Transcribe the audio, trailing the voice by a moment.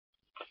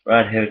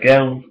Right, here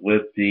again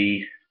with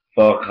the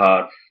 4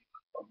 cards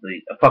of the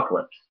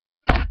Apocalypse.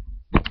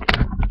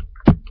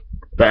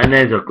 Better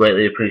names are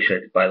greatly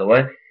appreciated, by the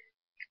way.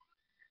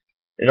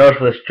 In order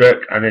for this trick,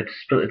 I need to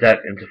split the deck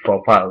into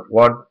 4 piles.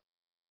 1,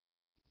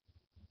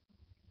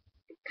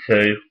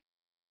 2,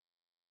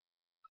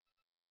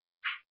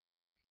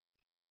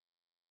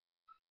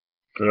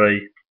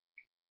 3,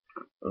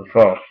 and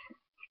 4.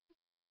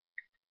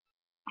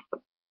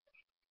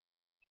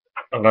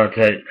 I'm going to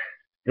take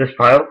this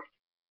pile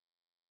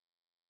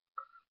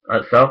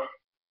itself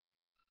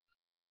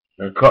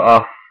and cut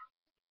off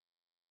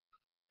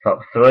top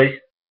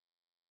 3,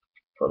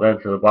 put them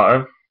to the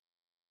bottom,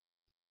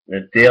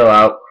 and then deal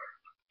out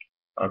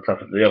on top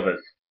of the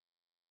others.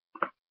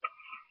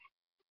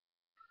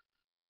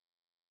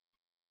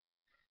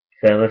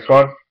 Same this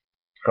one,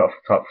 cut off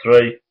the top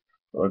 3,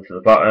 put them to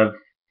the bottom,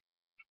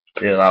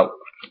 deal out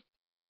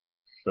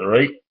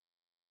 3.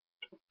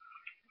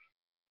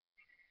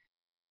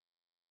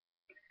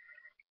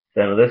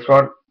 Same with this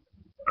one,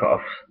 cut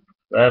off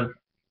them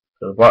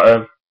to the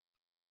bottom,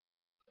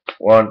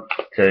 1,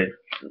 2,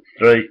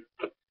 3.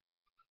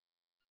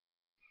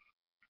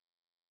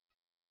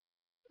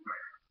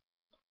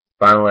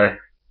 Finally,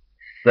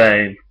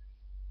 same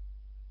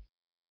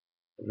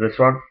as this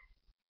one.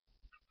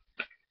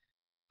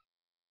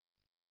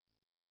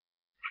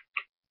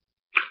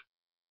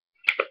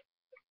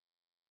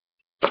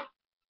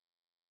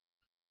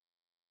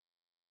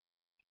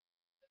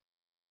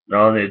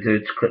 Now all I need to do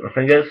is clip my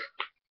fingers,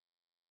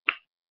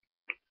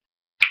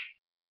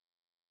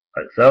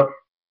 like so.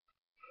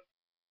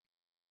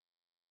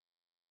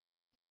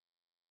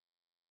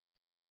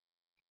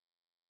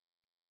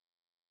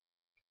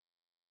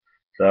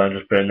 So I'm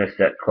just bringing this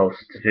deck closer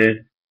to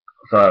view.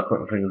 So I'll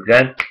clip my fingers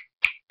again.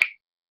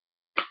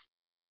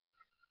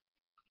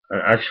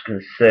 And as you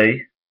can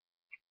see,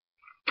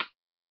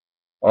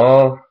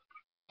 all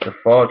the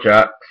 4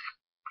 jacks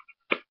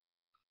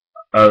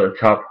are at the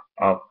top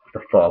of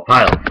the 4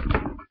 piles.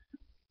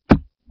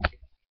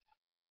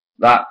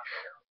 That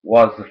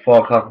was the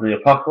 4 cards of the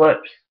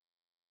Apocalypse.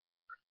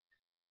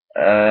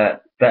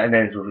 Better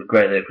names would be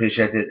greatly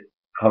appreciated.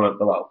 Comment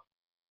below.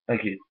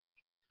 Thank you,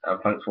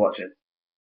 and thanks for watching.